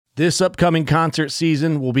This upcoming concert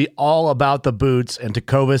season will be all about the boots, and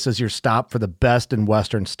Tecovas is your stop for the best in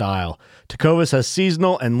Western style. Tecovas has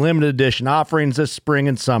seasonal and limited edition offerings this spring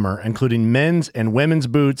and summer, including men's and women's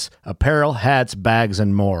boots, apparel, hats, bags,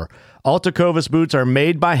 and more. All Tecovas boots are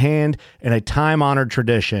made by hand in a time-honored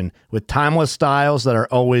tradition with timeless styles that are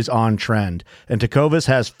always on trend. And Tecovas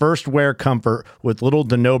has first wear comfort with little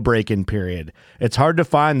to no break-in period. It's hard to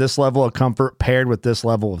find this level of comfort paired with this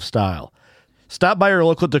level of style. Stop by your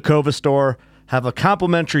local Tecovas store, have a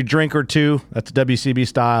complimentary drink or two, that's WCB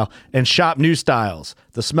style, and shop new styles.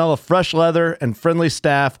 The smell of fresh leather and friendly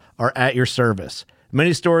staff are at your service.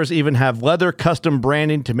 Many stores even have leather custom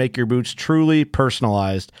branding to make your boots truly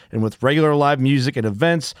personalized. And with regular live music and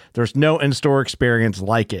events, there's no in-store experience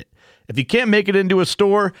like it. If you can't make it into a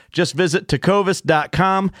store, just visit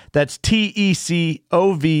tecovas.com. That's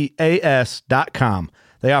TECOVAS.com.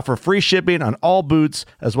 They offer free shipping on all boots,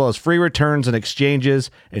 as well as free returns and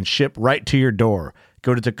exchanges, and ship right to your door.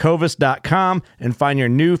 Go to tecovas.com and find your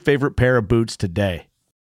new favorite pair of boots today.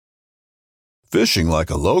 Fishing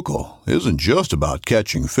like a local isn't just about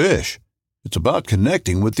catching fish. It's about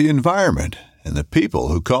connecting with the environment and the people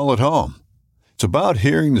who call it home. It's about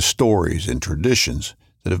hearing the stories and traditions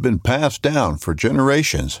that have been passed down for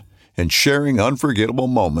generations and sharing unforgettable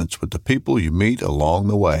moments with the people you meet along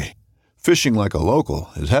the way. Fishing like a local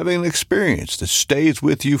is having an experience that stays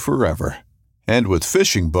with you forever. And with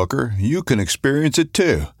Fishing Booker, you can experience it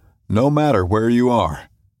too, no matter where you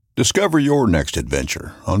are. Discover your next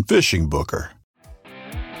adventure on Fishing Booker.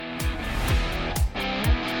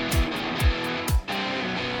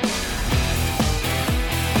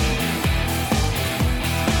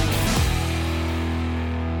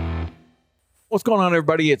 What's going on,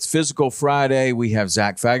 everybody? It's Physical Friday. We have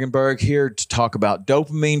Zach Fagenberg here to talk about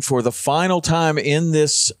dopamine for the final time in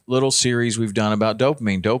this little series we've done about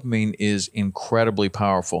dopamine. Dopamine is incredibly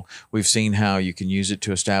powerful. We've seen how you can use it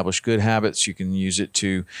to establish good habits. You can use it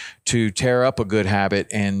to tear up a good habit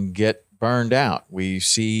and get burned out. We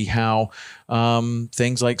see how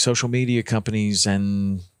things like social media companies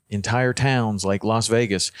and entire towns like Las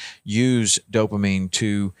Vegas use dopamine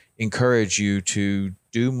to encourage you to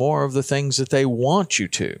do more of the things that they want you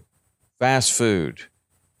to. Fast food,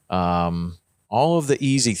 all of the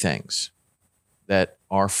easy things that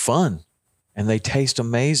are fun and they taste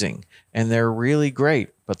amazing and they're really great,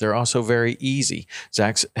 but they're also very easy.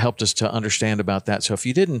 Zach's helped us to understand about that. So if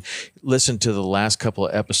you didn't listen to the last couple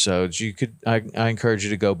of episodes, I encourage you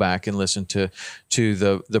to go back and listen to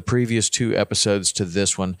the previous two episodes to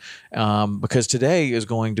this one, because today is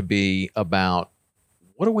going to be about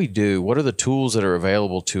what do we do? What are the tools that are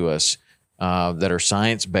available to us that are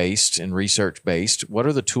science-based and research-based? What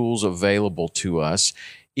are the tools available to us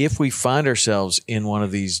if we find ourselves in one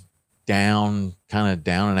of these down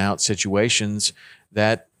and out situations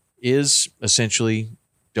that is essentially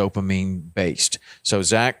dopamine-based? So,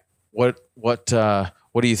 Zach, what do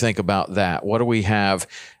you think about that? What do we have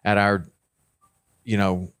at our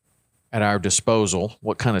disposal?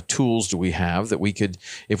 What kind of tools do we have that we could,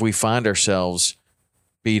 if we find ourselves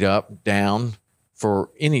beat up, down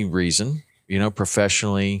for any reason,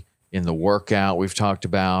 professionally, in the workout we've talked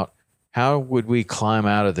about, how would we climb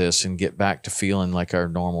out of this and get back to feeling like our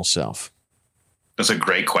normal self? That's a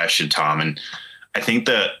great question, Tom. And I think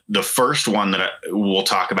the first one that we'll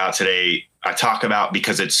talk about today, I talk about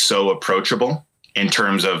because it's so approachable in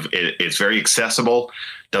terms of it's very accessible,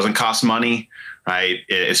 doesn't cost money, right?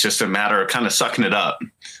 It's just a matter of kind of sucking it up.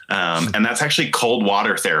 And that's actually cold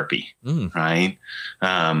water therapy, right?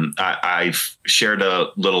 I've shared a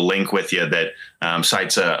little link with you that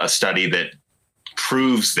cites a study that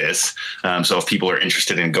proves this. So if people are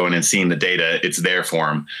interested in going and seeing the data, it's there for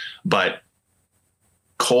them. But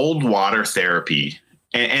cold water therapy,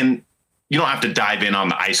 and you don't have to dive in on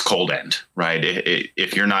the ice cold end, right?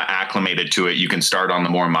 If you're not acclimated to it, you can start on the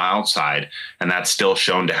more mild side, and that's still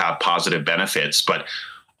shown to have positive benefits. But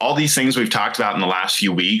all these things we've talked about in the last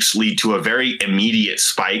few weeks lead to a very immediate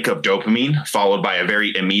spike of dopamine, followed by a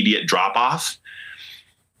very immediate drop off.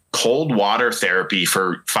 Cold water therapy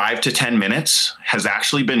for 5 to 10 minutes has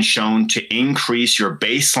actually been shown to increase your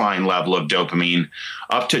baseline level of dopamine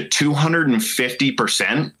up to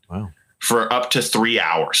 250%. Wow. For up to 3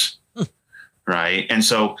 hours. Right. And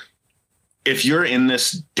so if you're in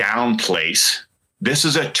this down place, this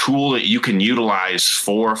is a tool that you can utilize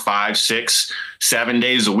 4, 5, 6, 7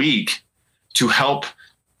 days a week to help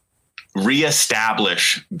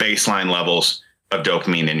reestablish baseline levels of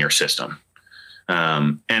dopamine in your system.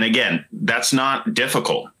 And again, that's not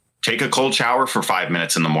difficult. Take a cold shower for 5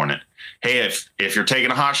 minutes in the morning. Hey, if you're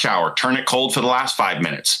taking a hot shower, turn it cold for the last 5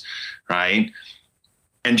 minutes, right?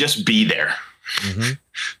 And just be there.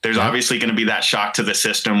 There's obviously going to be that shock to the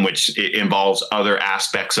system, which involves other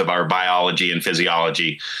aspects of our biology and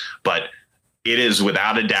physiology. But it is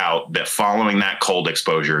without a doubt that following that cold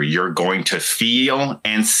exposure, you're going to feel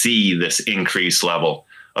and see this increased level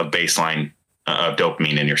of baseline of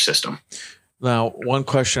dopamine in your system. Now, one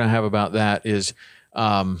question I have about that is,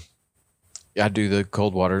 I do the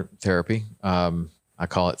cold water therapy. I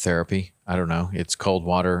call it therapy. I don't know. It's cold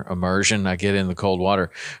water immersion. I get in the cold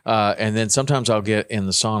water. And then sometimes I'll get in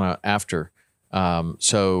the sauna after.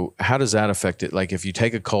 So how does that affect it? Like if you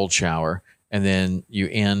take a cold shower and then you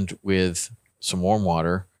end with some warm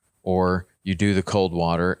water, or you do the cold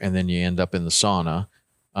water and then you end up in the sauna,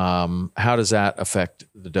 how does that affect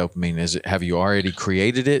the dopamine? Have you already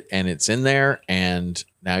created it and it's in there and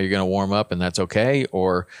now you're going to warm up and that's okay?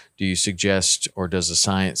 Or do you suggest, or does the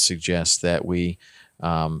science suggest that we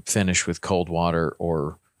finish with cold water,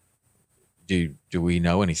 or do we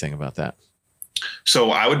know anything about that? So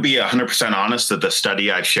I would be 100% honest that the study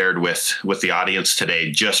I've shared with the audience today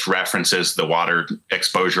just references the water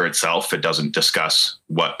exposure itself. It doesn't discuss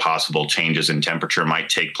what possible changes in temperature might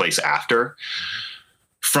take place after.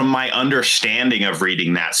 From my understanding of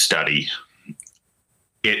reading that study,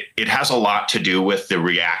 it has a lot to do with the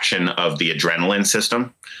reaction of the adrenaline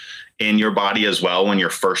system in your body as well when you're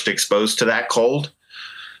first exposed to that cold.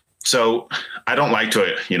 So I don't like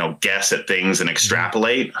to, guess at things and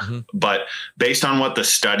extrapolate, but based on what the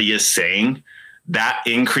study is saying, that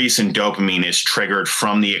increase in dopamine is triggered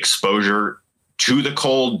from the exposure to the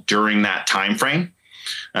cold during that time frame.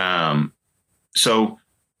 That's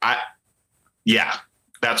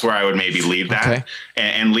where I would maybe leave that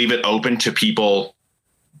and leave it open to people.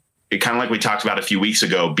 It kind of like we talked about a few weeks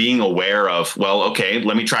ago, being aware of,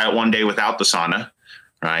 let me try it one day without the sauna.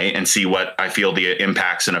 Right. And see what I feel the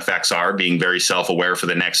impacts and effects are, being very self-aware for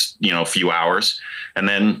the next, few hours, and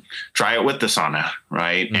then try it with the sauna.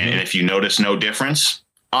 Right. Mm-hmm. And if you notice no difference,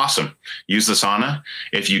 awesome. Use the sauna.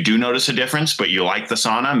 If you do notice a difference, but you like the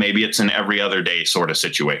sauna, maybe it's an every other day sort of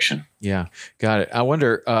situation. Yeah. Got it. I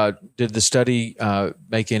wonder, did the study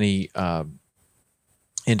make any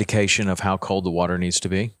indication of how cold the water needs to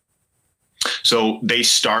be? So they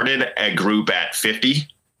started a group at 50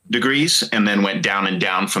 degrees and then went down and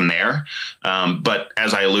down from there. But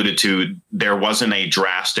as I alluded to, there wasn't a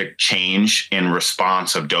drastic change in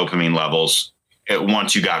response of dopamine levels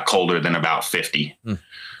once you got colder than about 50.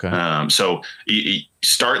 Okay. So you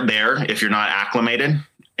start there if you're not acclimated,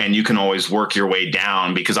 and you can always work your way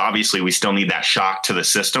down, because obviously we still need that shock to the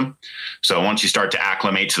system. So once you start to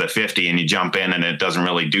acclimate to the 50 and you jump in and it doesn't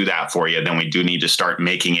really do that for you, then we do need to start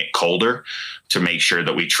making it colder to make sure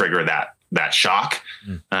that we trigger that shock.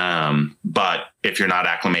 But if you're not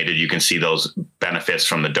acclimated, you can see those benefits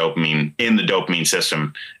from the dopamine in the dopamine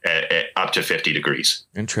system at up to 50 degrees.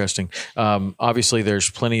 Interesting. Obviously there's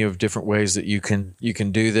plenty of different ways that you can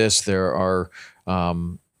do this. There are,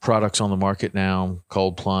 products on the market now,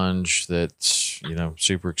 cold plunge, that's,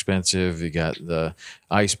 super expensive. You got the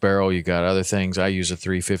ice barrel, you got other things. I use a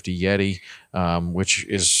 350 Yeti, which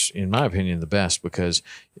is, in my opinion, the best, because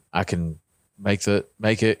I can make it.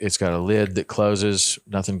 It's got a lid that closes,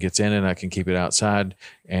 nothing gets in it. I can keep it outside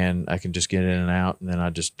and I can just get in and out. And then I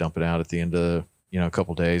just dump it out at the end of, every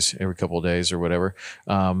couple of days or whatever.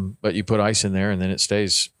 But you put ice in there and then it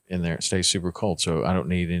stays in there. It stays super cold. So I don't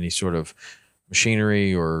need any sort of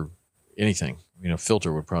machinery or anything.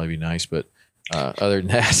 Filter would probably be nice, but other than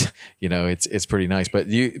that, it's pretty nice. But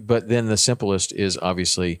then the simplest is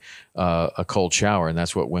obviously a cold shower, and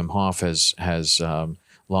that's what Wim Hof has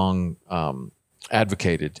long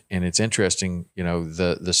advocated. And it's interesting,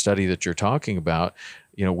 the study that you're talking about.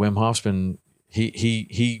 Wim Hof's been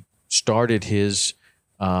he started his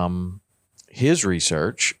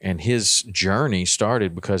research, and his journey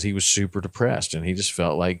started because he was super depressed, and he just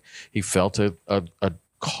felt like he felt a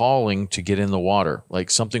calling to get in the water,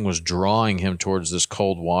 like something was drawing him towards this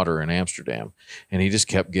cold water in Amsterdam, and he just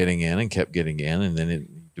kept getting in, and then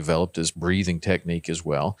it developed his breathing technique as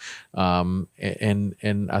well, and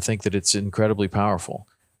I think that it's incredibly powerful,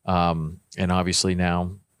 and obviously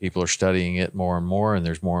now people are studying it more and more, and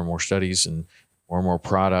there's more and more studies and more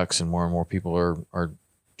products, and more people are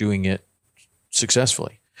doing it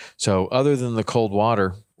successfully. So other than the cold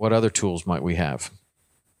water, what other tools might we have?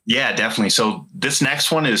 Yeah, definitely. So this next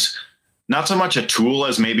one is not so much a tool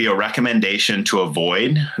as maybe a recommendation to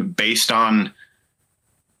avoid, based on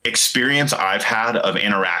experience I've had of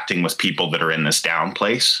interacting with people that are in this down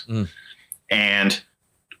place. And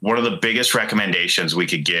one of the biggest recommendations we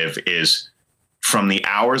could give is, from the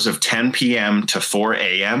hours of 10 p.m. to 4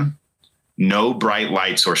 a.m., no bright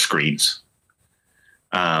lights or screens.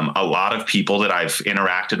 A lot of people that I've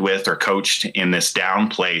interacted with or coached in this down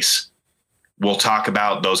place will talk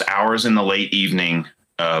about those hours in the late evening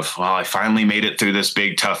of, well, I finally made it through this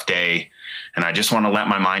big, tough day, and I just want to let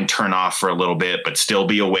my mind turn off for a little bit, but still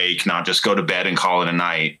be awake, not just go to bed and call it a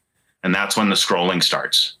night. And that's when the scrolling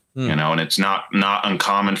starts, and it's not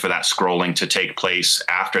uncommon for that scrolling to take place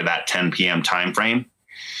after that 10 p.m. time frame.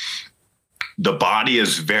 The body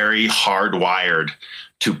is very hardwired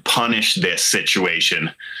to punish this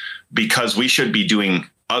situation because we should be doing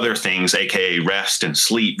other things, aka rest and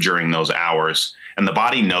sleep during those hours. And the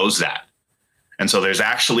body knows that. And so there's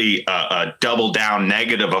actually a double down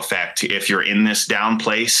negative effect if you're in this down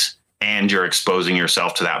place and you're exposing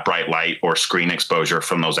yourself to that bright light or screen exposure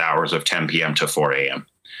from those hours of 10 p.m. to 4 a.m.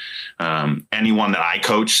 Anyone that I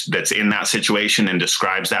coach that's in that situation and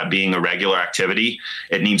describes that being a regular activity,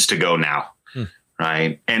 it needs to go now.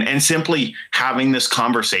 Right. And simply having this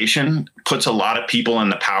conversation puts a lot of people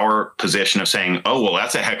in the power position of saying, oh, well,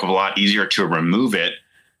 that's a heck of a lot easier to remove it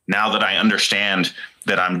now that I understand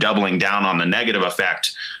that I'm doubling down on the negative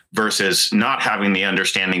effect versus not having the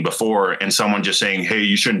understanding before and someone just saying, hey,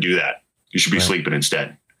 you shouldn't do that. You should be sleeping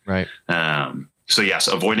instead. Right. So, yes,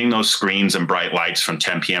 avoiding those screens and bright lights from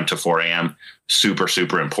 10 p.m. to 4 a.m. Super,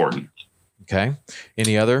 super important. Okay.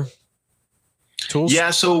 Any other tools?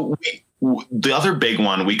 Yeah. So the other big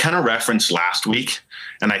one we kind of referenced last week,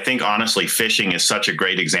 and I think honestly, fishing is such a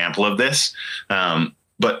great example of this,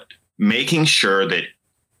 but making sure that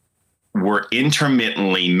we're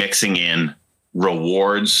intermittently mixing in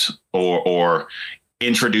rewards or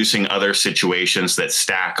introducing other situations that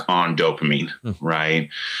stack on dopamine, right?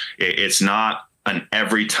 It's not an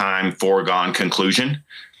every time foregone conclusion.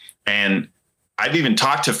 And I've even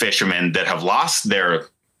talked to fishermen that have lost their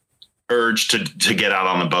urge to get out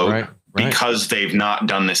on the boat. Right. Because they've not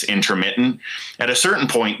done this intermittent. At a certain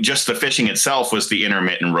point, just the fishing itself was the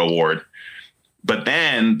intermittent reward. But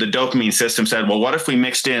then the dopamine system said, well, what if we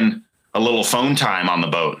mixed in a little phone time on the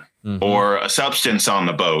boat or a substance on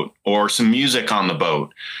the boat or some music on the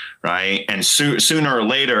boat, right? And sooner or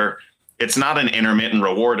later, it's not an intermittent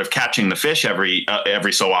reward of catching the fish every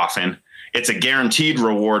so often. It's a guaranteed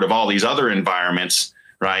reward of all these other environments,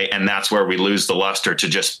 right? And that's where we lose the luster to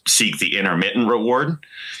just seek the intermittent reward.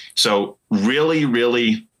 So really,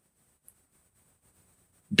 really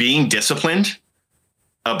being disciplined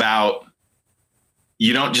about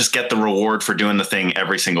you don't just get the reward for doing the thing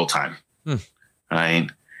every single time.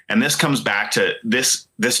 Right. And this comes back to this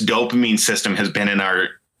dopamine system has been in our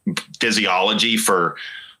physiology for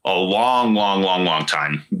a long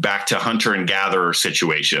time, back to hunter and gatherer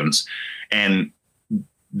situations. And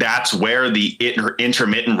that's where the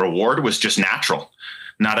intermittent reward was just natural.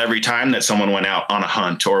 Not every time that someone went out on a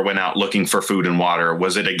hunt or went out looking for food and water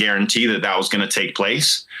was it a guarantee that that was going to take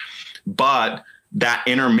place. But that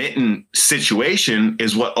intermittent situation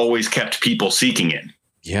is what always kept people seeking it.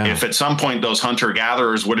 Yeah. If at some point those hunter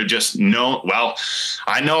gatherers would have just known, well,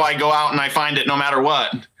 I know I go out and I find it no matter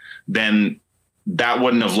what, then that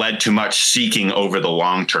wouldn't have led to much seeking over the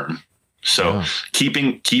long term. So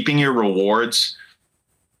keeping your rewards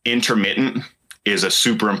intermittent is a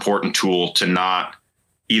super important tool to not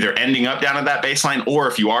either ending up down at that baseline, or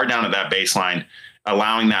if you are down at that baseline,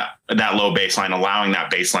 allowing that low baseline, allowing that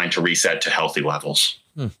baseline to reset to healthy levels.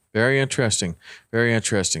 Very interesting. Very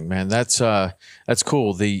interesting, man. That's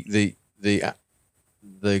cool. The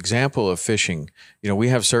example of fishing, we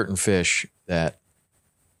have certain fish that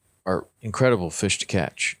are incredible fish to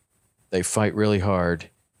catch. They fight really hard.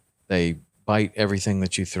 They bite everything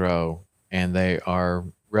that you throw, and they are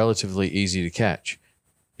relatively easy to catch.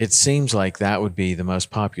 It seems like that would be the most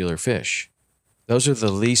popular fish. Those are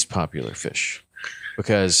the least popular fish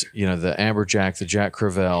because, the amberjack, the jack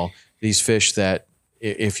crevalle, these fish that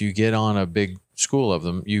if you get on a big school of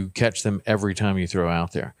them, you catch them every time you throw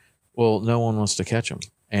out there. Well, no one wants to catch them.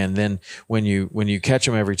 And then when you catch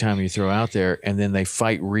them every time you throw out there and then they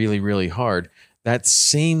fight really, really hard, that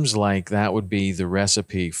seems like that would be the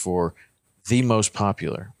recipe for the most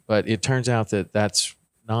popular. But it turns out that that's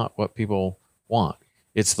not what people want.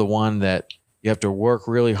 It's the one that you have to work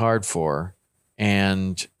really hard for,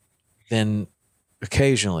 and then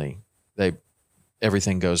occasionally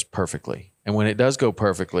everything goes perfectly. And when it does go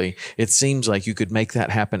perfectly, it seems like you could make that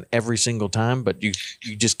happen every single time, but you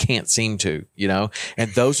just can't seem to,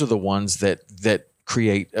 And those are the ones that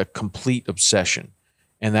create a complete obsession.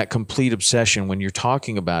 And that complete obsession, when you're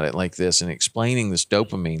talking about it like this and explaining this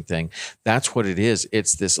dopamine thing, that's what it is.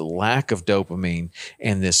 It's this lack of dopamine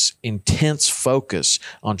and this intense focus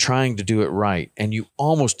on trying to do it right. And you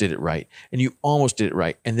almost did it right. And you almost did it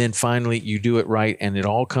right. And then finally you do it right and it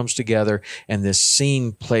all comes together and this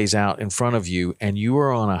scene plays out in front of you and you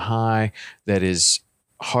are on a high that is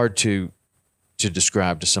hard to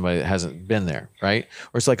describe to somebody that hasn't been there, right?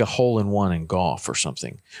 Or it's like a hole-in-one in golf or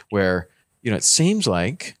something where, it seems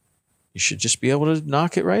like you should just be able to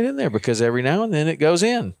knock it right in there because every now and then it goes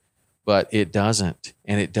in, but it doesn't,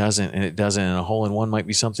 and it doesn't, and it doesn't. And a hole-in-one might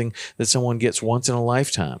be something that someone gets once in a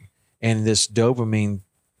lifetime. And this dopamine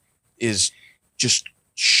is just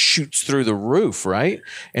shoots through the roof, right?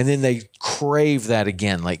 And then they crave that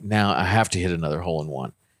again. Like, now I have to hit another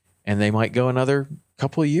hole-in-one. And they might go another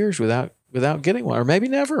couple of years without getting one, or maybe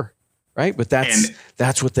never, right? But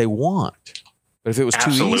that's what they want. But if it was too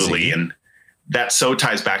easy. And that so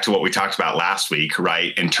ties back to what we talked about last week,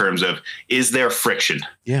 right? In terms of, is there friction?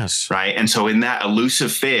 Yes. Right. And so in that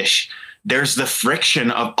elusive fish, there's the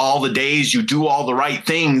friction of all the days you do all the right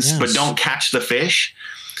things, but don't catch the fish.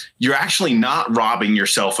 You're actually not robbing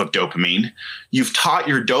yourself of dopamine. You've taught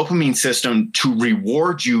your dopamine system to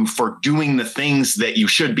reward you for doing the things that you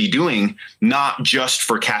should be doing, not just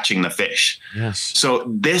for catching the fish. Yes. So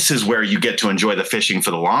this is where you get to enjoy the fishing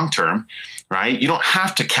for the long term, right? You don't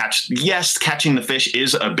have to catch. Yes, catching the fish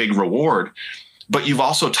is a big reward, but you've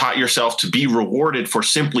also taught yourself to be rewarded for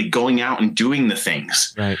simply going out and doing the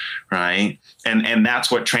things. Right. Right. And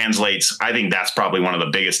that's what translates. I think that's probably one of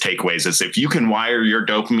the biggest takeaways is if you can wire your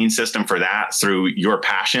dopamine system for that through your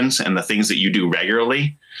passions and the things that you do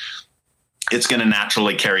regularly, it's going to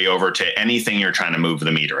naturally carry over to anything you're trying to move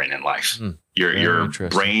the meter in life. Your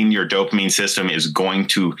brain, your dopamine system is going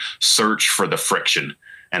to search for the friction,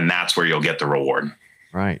 and that's where you'll get the reward.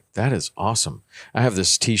 Right. That is awesome. I have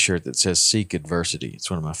this T-shirt that says "Seek Adversity." It's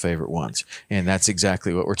one of my favorite ones, and that's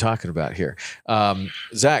exactly what we're talking about here.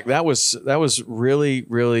 Zach, that was really,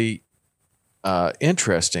 really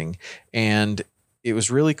interesting, and it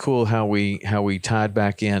was really cool how we tied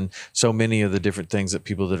back in so many of the different things that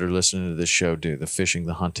people that are listening to this show do: the fishing,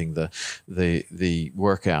 the hunting, the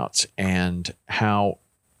workouts, and how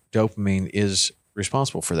dopamine is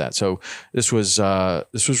responsible for that. So this was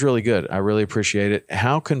really good. I really appreciate it.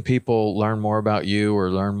 How can people learn more about you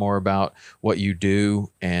or learn more about what you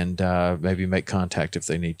do and maybe make contact if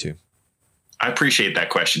they need to? I appreciate that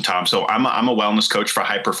question, Tom. So I'm a wellness coach for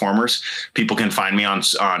high performers. People can find me on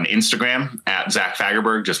Instagram at Zach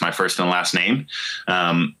Fagerberg, just my first and last name.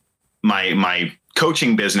 My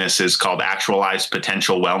coaching business is called Actualized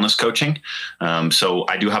Potential Wellness Coaching. So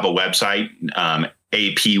I do have a website,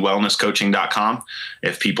 apwellnesscoaching.com.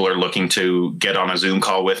 If people are looking to get on a Zoom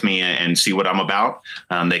call with me and see what I'm about,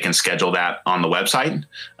 they can schedule that on the website.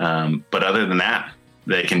 But other than that,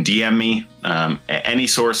 they can DM me, any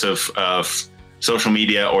source of social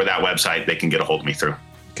media or that website, they can get a hold of me through.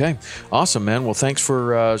 Okay. Awesome, man. Well, thanks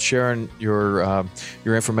for sharing your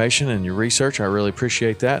information and your research. I really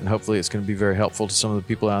appreciate that. And hopefully it's going to be very helpful to some of the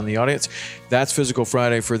people out in the audience. That's Physical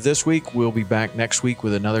Friday for this week. We'll be back next week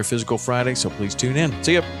with another Physical Friday. So please tune in.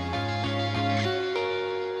 See ya.